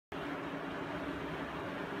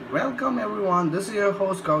Welcome everyone, this is your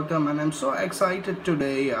host Gautam and I'm so excited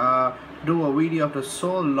today do a video after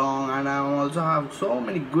so long, and I also have so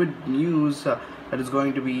many good news that is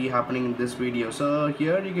going to be happening in this video. So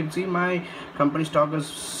here you can see my company stock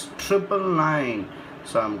is 999.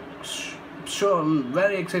 So I'm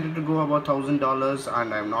very excited to go about $1,000,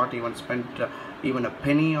 and I'm not even spent even a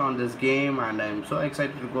penny on this game, and I'm so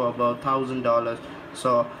excited to go about $1,000.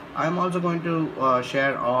 So I'm also going to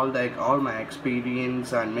share all my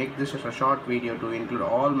experience and make this as a short video to include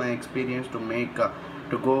all my experience to make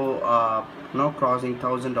to go crossing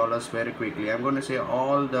 $1,000 very quickly. I'm going to say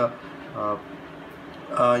all the uh,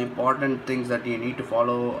 important things that you need to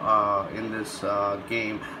follow in this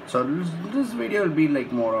game. So this video will be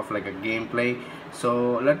like more of like a gameplay.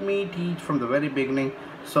 So let me teach from the very beginning.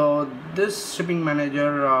 So this shipping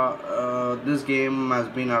manager, this game has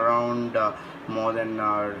been around more than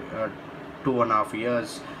 2.5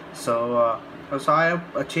 years. So I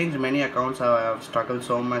have changed many accounts. I have struggled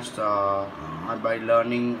so much by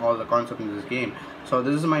learning all the concepts in this game. So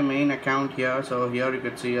this is my main account here. So here you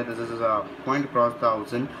can see this is a point across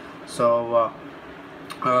 1,000. So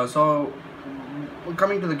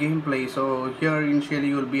coming to the gameplay. So here initially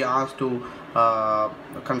you will be asked to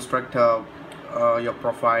construct your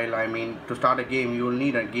profile. I mean, to start a game you will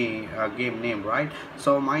need a game name, right?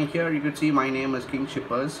 So here you could see my name is King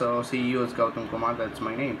Shippers. So CEO is Gautam Kumar, that's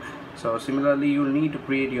my name. So similarly you'll need to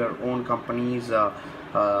create your own company's logo,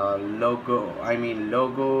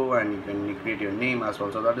 and you can create your name as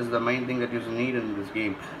well. So that is the main thing that you need in this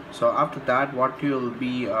game. So after that, what you'll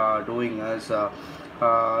be doing is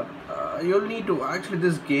you'll need to actually,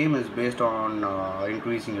 this game is based on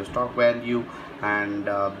increasing your stock value and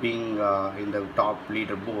being in the top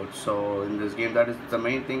leaderboard. So in this game, that is the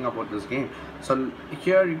main thing about this game. So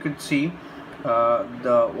here you could see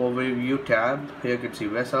the overview tab. Here you can see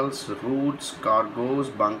vessels, routes, cargoes,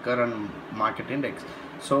 bunker and market index.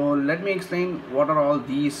 So let me explain what are all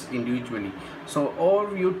these individually. So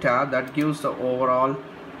overview tab, that gives the overall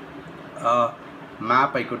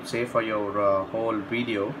map, I could say, for your whole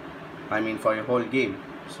video, for your whole game.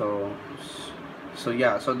 So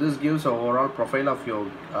yeah, so this gives the overall profile of your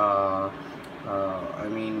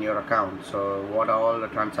your account. So what are all the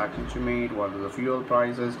transactions you made, what are the fuel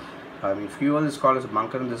prices. Fuel is called as a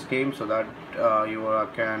bunker in this game, so that you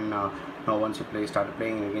can know once you start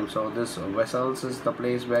playing the game. So this vessels is the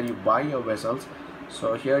place where you buy your vessels.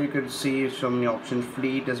 So here you can see so many options.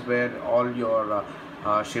 Fleet is where all your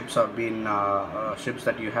ships have been ships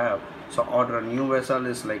that you have. So order a new vessel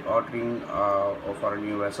is like ordering for a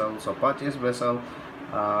new vessel. So purchase vessel,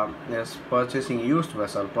 yes, purchasing used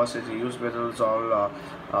vessel. Purchasing used vessels all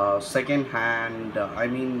second hand.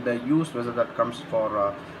 The used vessel that comes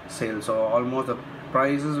for sale. So almost the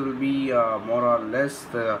prices will be more or less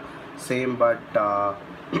the same, but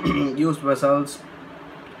used vessels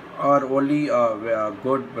are only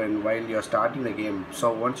good while you're starting the game.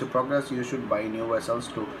 So once you progress, you should buy new vessels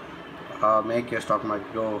to make your stock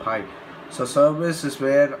market go high. So service is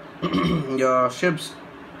where your ships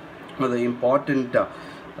are the important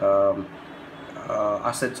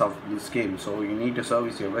assets of this game. So you need to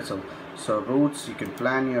service your vessel. So routes, you can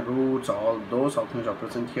plan your routes. All those options are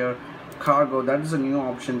present here. Cargo, that is a new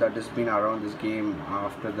option that has been around this game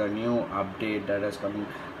after the new update that has come in.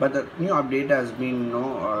 But the new update has been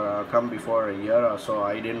come before a year or so.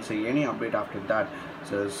 I didn't see any update after that.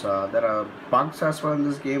 So there are bugs as well in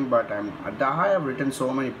this game, but I have written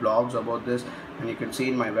so many blogs about this, and you can see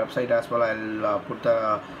in my website as well. I'll put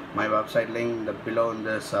my website link below in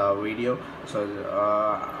this video. So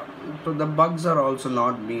the bugs are also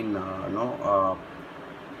not been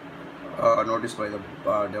noticed by the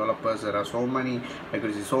developers. There are so many, I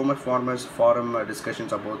could see so much forum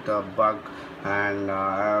discussions about the bug, and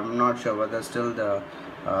I'm not sure whether still the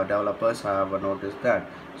developers have noticed that.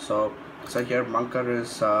 So here bunker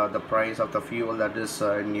is the price of the fuel that is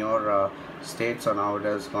in your state. So now it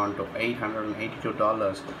has gone to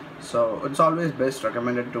 $882. So it's always best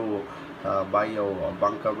recommended to buy your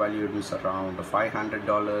bunker value is around $500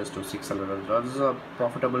 to $600. This is a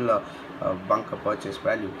profitable bunker purchase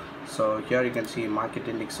value. So here you can see market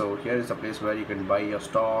index. So here is the place where you can buy your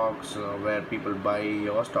stocks, where people buy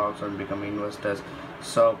your stocks and become investors.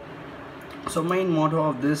 So main motto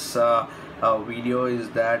of this video is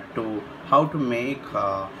that how to make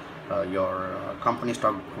your company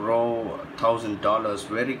stock grow $1,000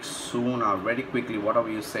 very soon or very quickly, whatever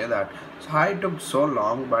you say that. So I took so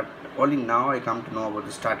long, but only now I come to know about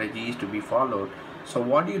the strategies to be followed. So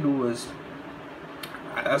what you do is,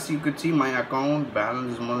 as you could see, my account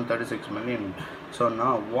balance is more than 36 million. So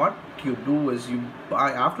now what you do is you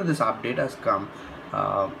buy, after this update has come,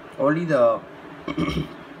 only the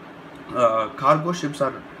cargo ships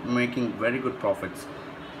are making very good profits,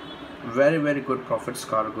 very good profits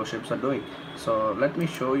cargo ships are doing. So let me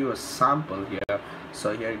show you a sample here.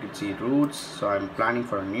 So here you can see routes. So I'm planning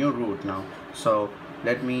for a new route now. So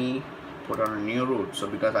let me put on a new route. So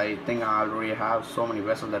because I think I already have so many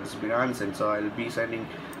vessels that is been unsent, so I'll be sending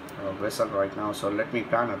a vessel right now. So let me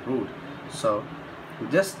plan a route. So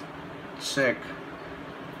just check,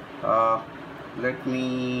 let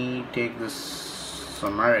me take this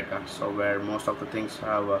America, so where most of the things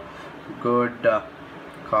have a good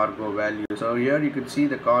cargo value. So here you can see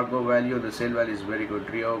the cargo value, the sale value is very good,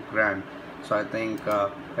 Rio Grande. So I think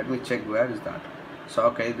let me check where is that. So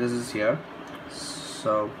okay, this is here.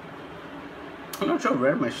 So I'm not sure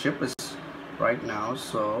where my ship is right now,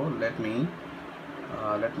 so let me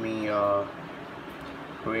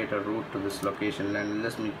create a route to this location, and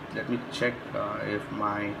let me check if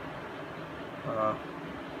my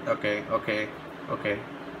okay,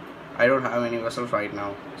 I don't have any vessels right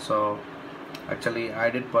now. So actually I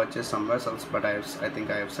did purchase some vessels, but I think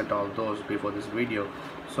I have sent all those before this video.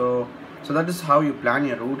 So that is how you plan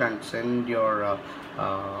your route and send your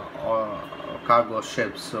cargo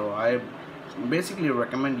ships. So I basically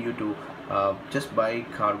recommend you to just buy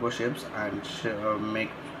cargo ships and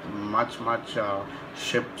make much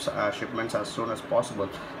shipments as soon as possible.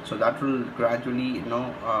 So that will gradually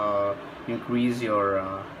increase your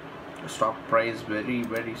stock price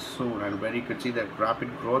very soon, and you could see that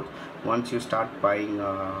rapid growth once you start buying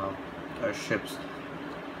ships.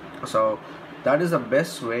 So that is the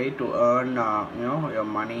best way to earn your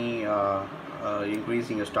money,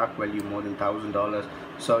 increasing your stock value more than $1,000.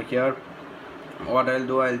 So here what I'll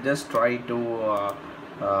do, I'll just try to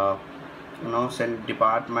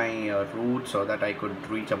depart my route so that I could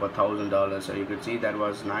reach about $1,000. So you could see that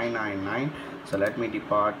was 999. So let me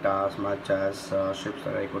depart as much as ships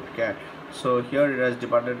that I could get. So here it has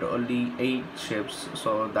departed only 8 ships,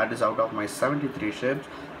 so that is out of my 73 ships.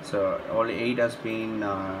 So only 8 has been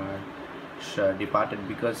departed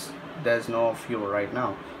because there's no fuel right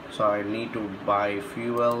now. So I need to buy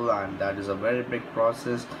fuel, and that is a very big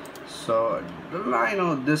process. So I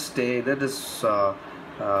know this day that is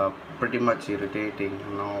pretty much irritating,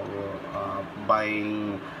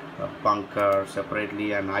 buying a bunker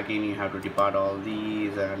separately, and again you have to depart all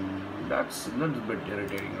these, and that's a little bit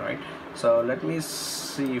irritating, right? So let me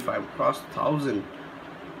see if I've crossed 1,000.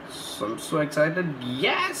 So I'm so excited.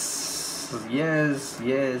 Yes, I've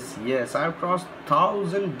crossed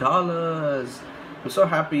 $1,000. I'm so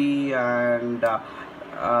happy, and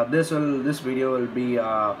this video will be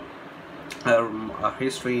a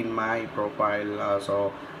history in my profile.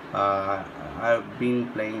 So I've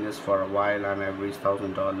been playing this for a while, and I've reached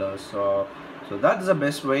 $1,000. So that's the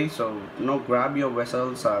best way. So grab your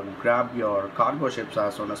vessels, grab your cargo ships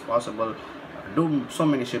as soon as possible, do so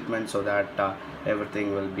many shipments so that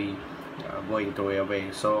everything will be going through your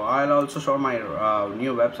way. So I'll also show my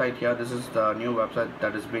new website here. This is the new website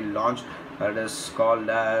that has been launched. That is called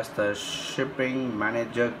as the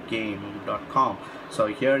shippingmanagergame.com. So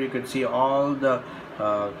here you can see all the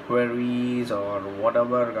queries or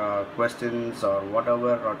whatever questions or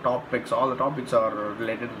whatever topics. All the topics are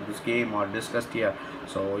related to this game or discussed here.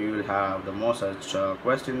 So you will have the most such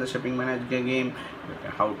question in the shipping manager game,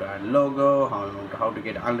 how to add logo, how to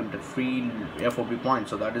get unlimited free FOB points.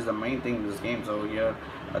 So that is the main thing in this game. So here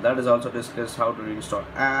that is also discussed, how to install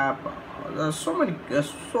app. There's so many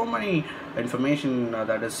information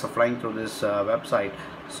that is flying through this website.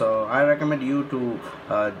 So I recommend you to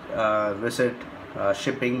visit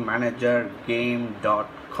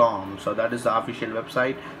shippingmanagergame.com. So that is the official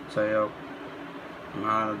website. So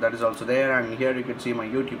that is also there, and here you can see my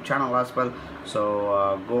YouTube channel as well.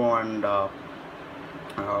 So go and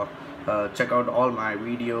check out all my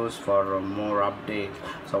videos for more updates.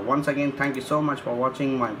 So once again, thank you so much for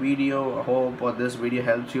watching my video. I hope this video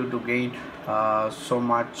helps you to gain so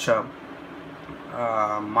much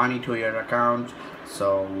money to your account.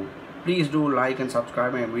 So please do like and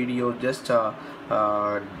subscribe my video. Just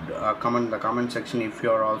comment in the comment section if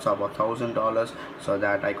you're also about $1,000, so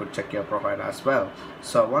that I could check your profile as well.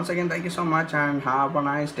 So once again, thank you so much and have a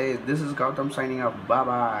nice day. This is Gautam signing off. Bye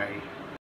bye.